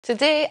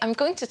Today, I'm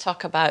going to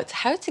talk about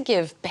how to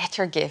give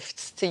better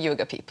gifts to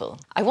yoga people.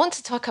 I want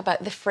to talk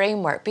about the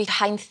framework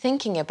behind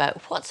thinking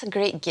about what's a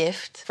great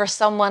gift for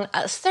someone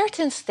at a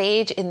certain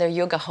stage in their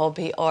yoga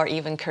hobby or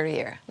even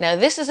career. Now,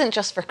 this isn't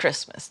just for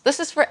Christmas. This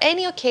is for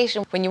any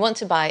occasion when you want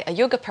to buy a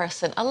yoga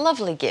person a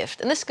lovely gift.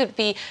 And this could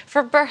be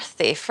for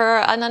birthday, for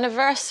an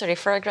anniversary,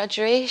 for a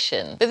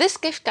graduation. But this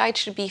gift guide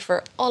should be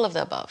for all of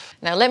the above.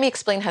 Now, let me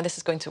explain how this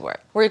is going to work.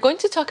 We're going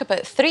to talk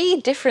about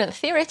 3 different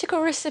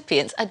theoretical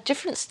recipients at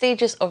different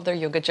stages of their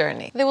yoga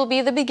journey. There will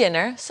be the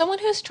beginner, someone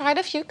who's tried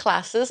a few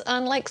classes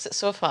and likes it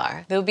so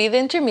far. There will be the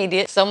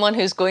intermediate, someone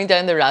who's going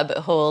down the rabbit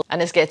hole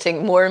and is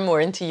getting more and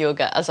more into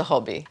yoga as a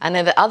hobby. And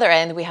at the other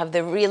end, we have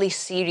the really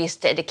serious,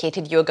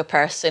 dedicated yoga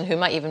person who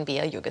might even be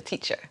a yoga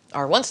teacher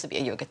or wants to be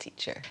a yoga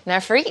teacher. Now,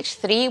 for each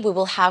 3, we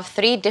will have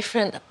 3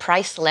 different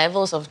price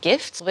levels of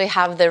gifts. We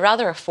have the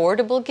rather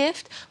affordable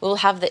gift, we'll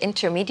have the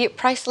intermediate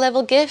price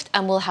level gift,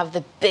 and we'll have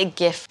the big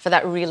gift for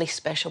that really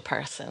special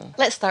person.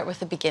 Let's start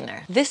with the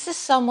beginner. This is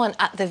someone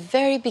at the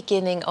very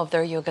beginning of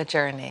their yoga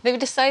journey. They've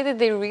decided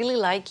they really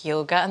like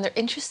yoga and they're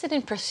interested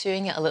in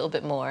pursuing it a little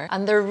bit more,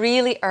 and they're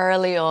really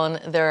early on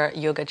their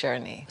yoga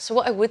journey. So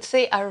what I would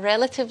say, a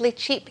relatively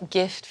cheap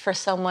gift for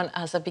someone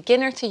as a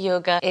beginner to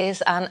yoga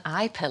is an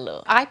eye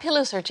pillow. Eye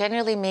pillows are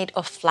generally made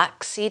of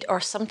flaxseed or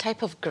some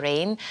type of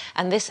grain,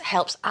 and this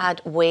helps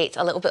add weight,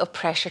 a little bit of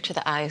pressure to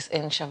the eyes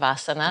in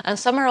Shavasana. And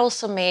some are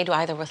also made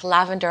either with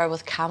lavender or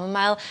with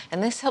chamomile,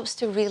 and this helps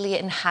to really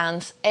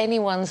enhance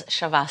anyone's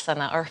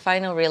Shavasana or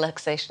final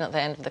relaxation at the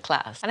end of the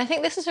class. And I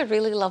think this is a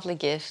really lovely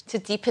gift to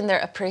deepen their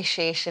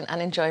appreciation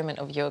and enjoyment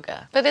of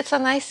yoga. But it's a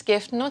nice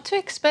gift, not too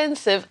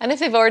expensive, and if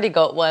they've already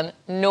got one,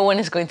 no one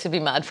is going to be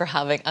mad for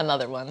having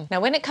another one.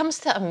 Now, when it comes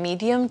to a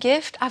medium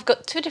gift, I've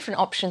got 2 different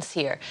options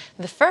here.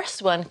 The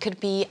first one could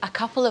be a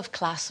couple of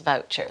class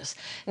vouchers.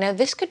 Now,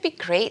 this could be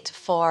great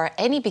for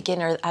any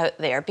beginner out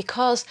there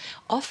because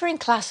offering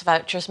class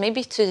vouchers,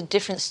 maybe to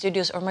different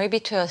studios or maybe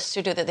to a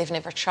studio that they've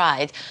never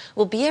tried,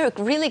 will be a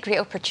really great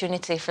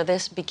opportunity for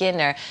this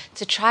beginner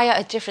to try out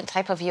a different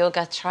type of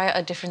yoga, try out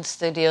a different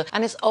studio.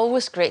 And it's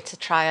always great to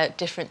try out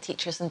different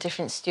teachers and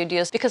different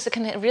studios because it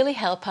can really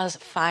help us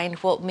find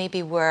what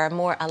maybe we're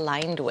more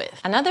aligned with.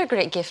 Another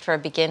great gift for a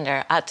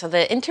beginner at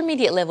the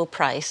intermediate level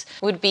price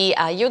would be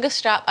a yoga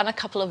strap and a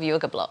couple of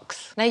yoga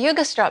blocks. Now,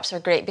 yoga straps are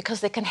great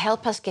because they can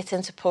help us get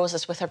into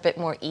poses with a bit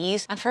more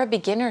ease. And for a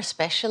beginner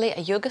especially,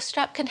 a yoga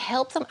strap can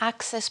help them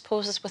access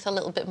poses with a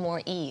little bit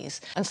more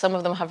ease. And some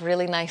of them have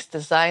really nice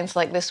designs,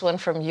 like this one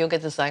from Yoga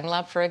Design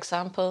Lab, for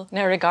example.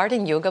 Now,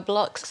 regarding yoga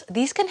blocks,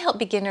 these can help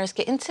beginners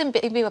get into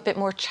maybe a bit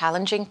more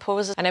challenging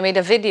poses. And I made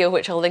a video,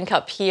 which I'll link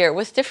up here,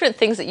 with different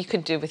things that you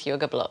could do with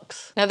yoga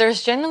blocks. Now,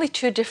 there's generally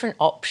 2 different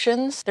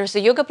options. There's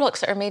the yoga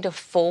blocks that are made of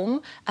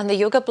foam and the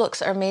yoga blocks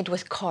that are made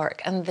with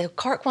cork. And the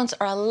cork ones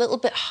are a little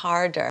bit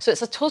harder. So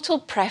it's a total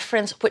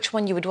preference which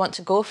one you would want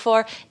to go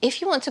for.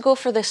 If you want to go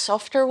for the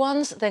softer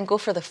ones, then go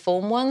for the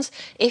foam ones.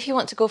 If you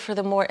want to go for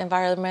the more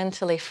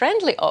environmentally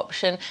friendly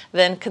option,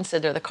 then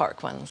consider the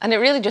cork ones. And it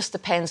really just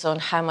depends on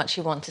how much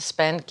you want to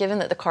spend, given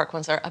that the cork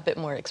ones are a bit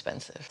more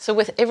expensive. So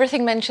with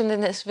everything mentioned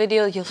in this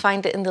video, you'll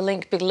find it in the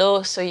link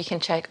below so you can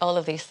check all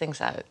of these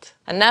things out.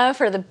 And now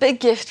for the big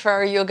gift for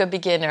our yoga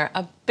beginner.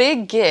 A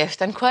big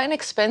gift, and quite an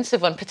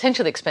expensive one,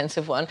 potentially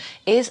expensive one,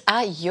 is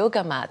a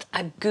yoga mat,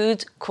 a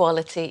good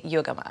quality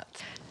yoga mat.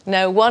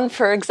 Now,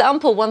 for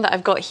example, one that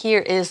I've got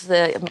here is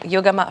the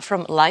yoga mat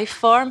from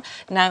Lifeform.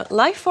 Now,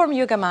 Lifeform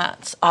yoga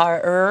mats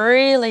are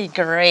really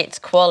great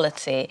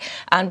quality,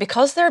 and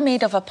because they're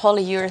made of a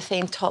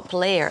polyurethane top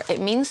layer, it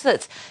means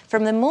that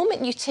from the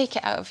moment you take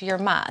it out of your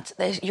mat,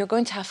 you're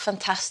going to have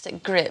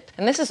fantastic grip.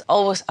 And this is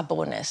always a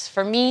bonus.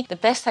 For me, the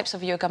best types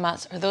of yoga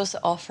mats are those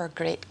that offer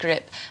great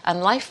grip,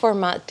 and Lifeform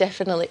mat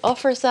definitely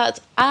offers that,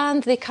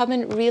 and they come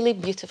in really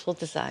beautiful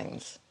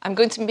designs. I'm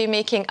going to be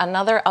making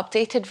another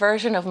updated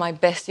version of my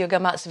best yoga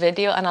mats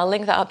video, and I'll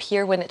link that up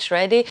here when it's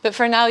ready. But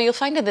for now, you'll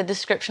find in the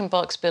description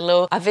box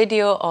below a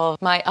video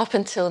of my up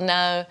until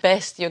now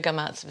best yoga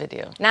mats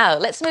video. Now,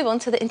 let's move on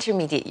to the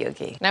intermediate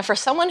yogi. Now, for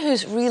someone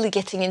who's really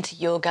getting into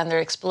yoga and they're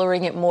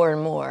exploring it more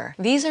and more,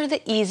 these are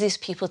the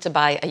easiest people to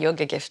buy a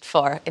yoga gift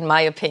for, in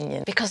my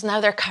opinion, because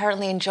now they're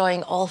currently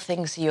enjoying all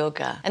things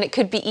yoga. And it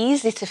could be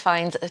easy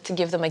to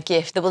give them a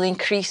gift that will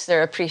increase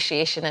their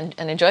appreciation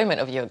and enjoyment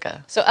of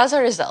yoga. So as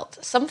a result,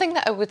 something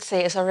that I would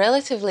say is a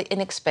relatively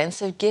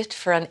inexpensive gift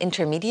for an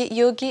intermediate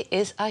yogi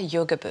is a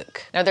yoga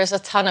book. Now, there's a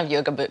ton of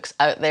yoga books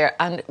out there,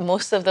 and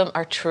most of them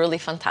are truly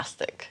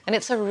fantastic. And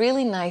it's a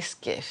really nice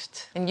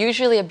gift, and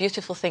usually a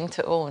beautiful thing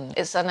to own.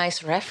 It's a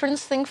nice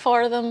reference thing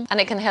for them, and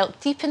it can help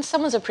deepen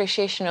someone's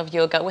appreciation of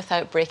yoga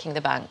without breaking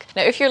the bank.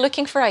 Now, if you're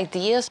looking for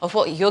ideas of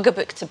what yoga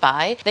book to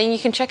buy, then you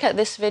can check out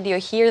this video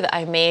here that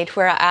I made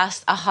where I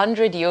asked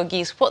 100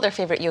 yogis what their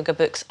favorite yoga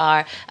books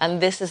are,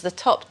 and this is the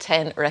top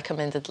 10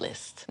 recommended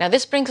list. Now,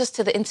 this brings us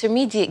to the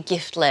intermediate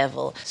gift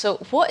level. So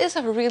what is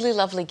a really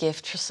lovely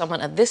gift for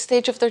someone at this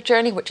stage of their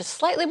journey, which is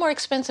slightly more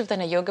expensive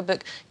than a yoga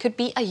book, could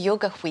be a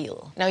yoga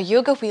wheel. Now,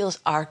 yoga wheels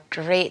are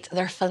great.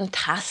 They're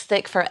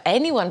fantastic for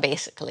anyone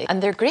basically.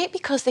 And they're great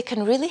because they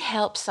can really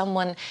help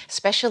someone,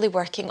 especially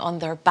working on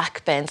their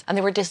back bends. And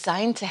they were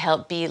designed to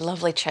help be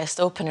lovely chest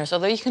openers,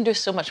 although you can do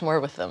so much more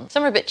with them.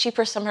 Some are a bit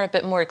cheaper, some are a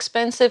bit more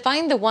expensive.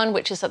 Find the one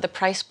which is at the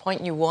price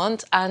point you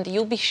want, and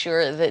you'll be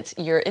sure that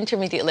your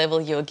intermediate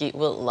level yogi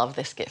will love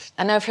this gift.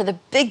 And now for the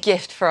big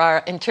gift for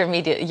our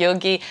intermediate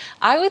yogi,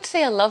 I would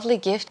say a lovely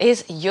gift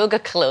is yoga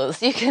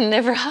clothes. You can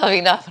never have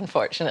enough,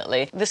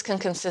 unfortunately. This can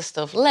consist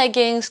of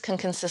leggings, can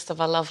consist of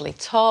a lovely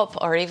top,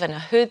 or even a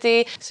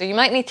hoodie. So you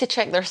might need to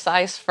check their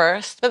size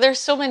first, but there's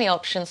so many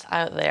options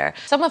out there.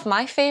 Some of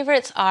my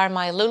favorites are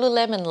my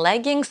Lululemon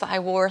leggings that I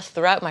wore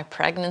throughout my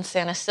pregnancy,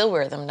 and I still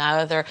wear them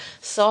now. They're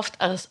soft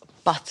as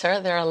butter.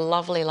 They're a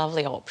lovely,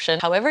 lovely option.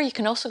 However, you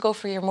can also go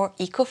for your more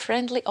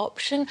eco-friendly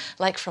option,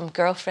 like from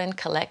Girlfriend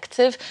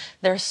Collective.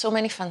 There are so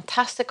many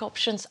fantastic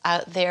options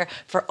out there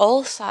for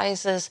all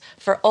sizes,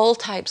 for all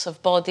types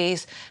of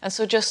bodies. And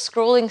so just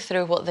scrolling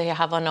through what they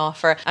have on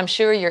offer, I'm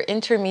sure your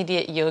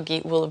intermediate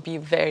yogi will be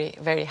very,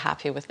 very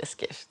happy with this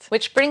gift.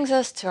 Which brings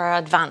us to our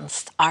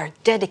advanced, our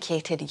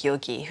dedicated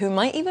yogi, who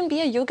might even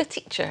be a yoga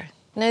teacher.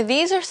 Now,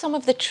 these are some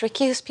of the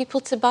trickiest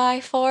people to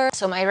buy for,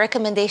 so my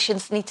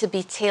recommendations need to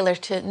be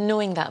tailored to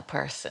knowing that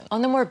person.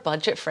 On the more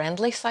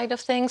budget-friendly side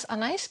of things, a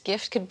nice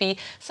gift could be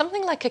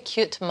something like a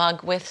cute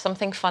mug with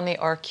something funny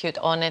or cute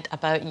on it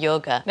about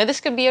yoga. Now,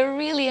 this could be a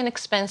really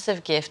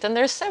inexpensive gift, and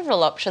there's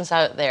several options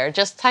out there.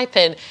 Just type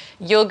in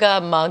yoga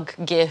mug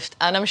gift,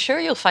 and I'm sure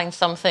you'll find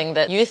something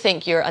that you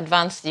think your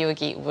advanced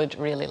yogi would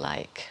really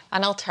like.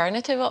 An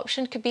alternative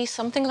option could be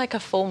something like a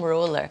foam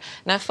roller.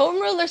 Now,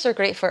 foam rollers are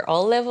great for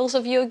all levels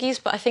of yogis,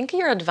 but I think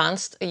your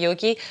advanced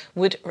yogi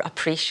would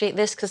appreciate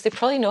this because they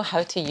probably know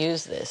how to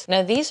use this.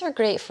 Now, these are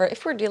great for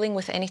if we're dealing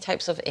with any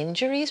types of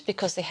injuries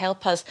because they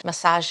help us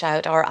massage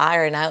out or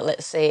iron out,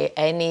 let's say,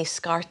 any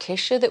scar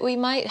tissue that we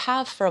might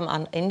have from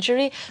an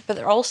injury, but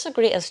they're also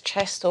great as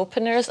chest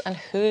openers, and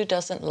who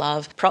doesn't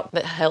love prop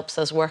that helps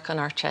us work on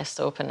our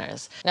chest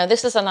openers? Now,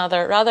 this is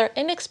another rather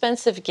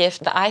inexpensive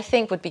gift that I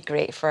think would be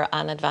great for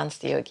an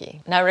advanced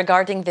yogi. Now,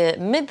 regarding the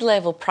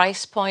mid-level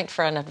price point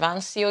for an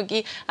advanced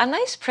yogi, a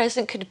nice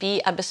present could be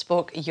a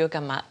bespoke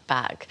yoga mat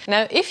bag.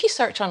 Now, if you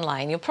search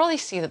online, you'll probably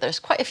see that there's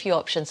quite a few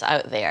options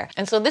out there.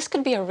 And so this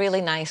could be a really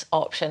nice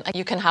option.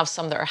 You can have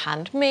some that are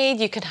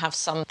handmade, you can have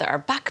some that are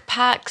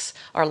backpacks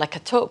or like a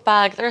tote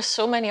bag. There are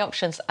so many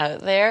options out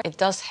there. It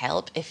does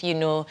help if you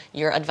know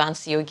your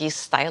advanced yogi's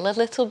style a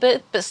little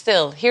bit, but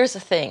still, here's the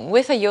thing,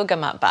 with a yoga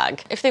mat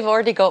bag, if they've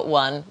already got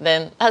one,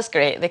 then that's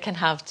great, they can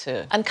have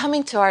two. And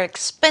coming to our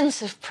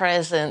expensive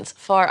present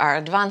for our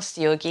advanced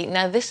yogi,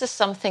 now this is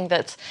something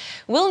that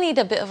will need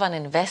a bit of an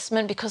investment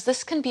because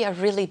this can be a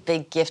really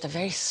big gift, a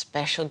very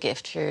special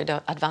gift for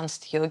your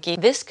advanced yogi.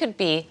 This could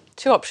be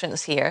two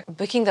options here.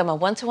 Booking them a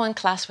one-to-one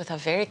class with a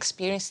very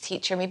experienced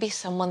teacher, maybe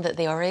someone that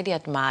they already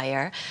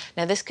admire.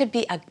 Now, this could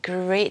be a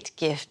great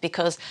gift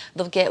because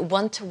they'll get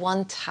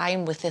one-to-one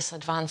time with this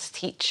advanced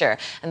teacher,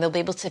 and they'll be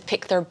able to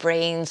pick their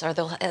brains, or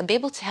they'll be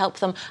able to help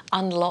them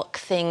unlock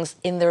things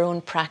in their own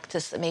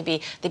practice that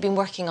maybe they've been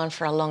working on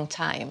for a long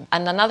time.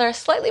 And another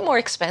slightly more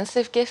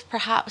expensive gift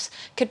perhaps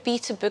could be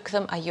to book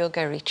them a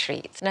yoga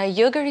retreat. Now,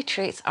 yoga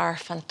retreats are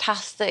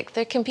fantastic.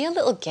 There can be a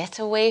little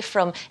getaway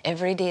from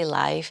everyday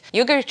life.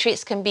 Yoga retreats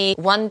can be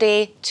 1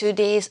 day, 2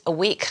 days, a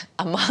week,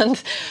 a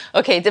month,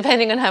 okay,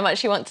 depending on how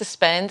much you want to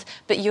spend.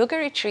 But yoga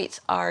retreats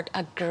are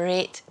a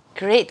great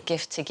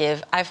gift to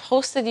give. I've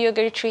hosted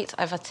yoga retreats,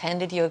 I've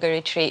attended yoga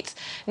retreats.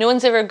 No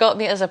one's ever got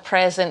me as a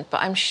present,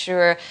 but I'm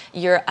sure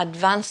your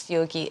advanced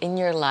yogi in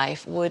your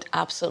life would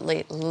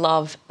absolutely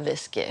love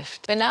this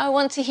gift. But now I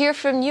want to hear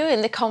from you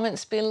in the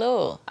comments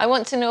below. I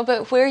want to know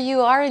about where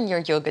you are in your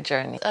yoga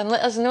journey, and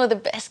let us know the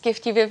best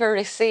gift you've ever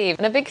received.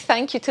 And a big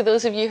thank you to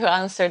those of you who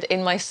answered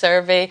in my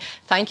survey.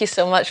 Thank you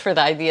so much for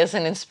the ideas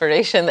and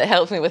inspiration that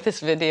helped me with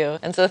this video.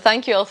 And so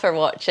thank you all for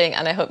watching,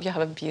 and I hope you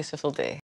have a beautiful day.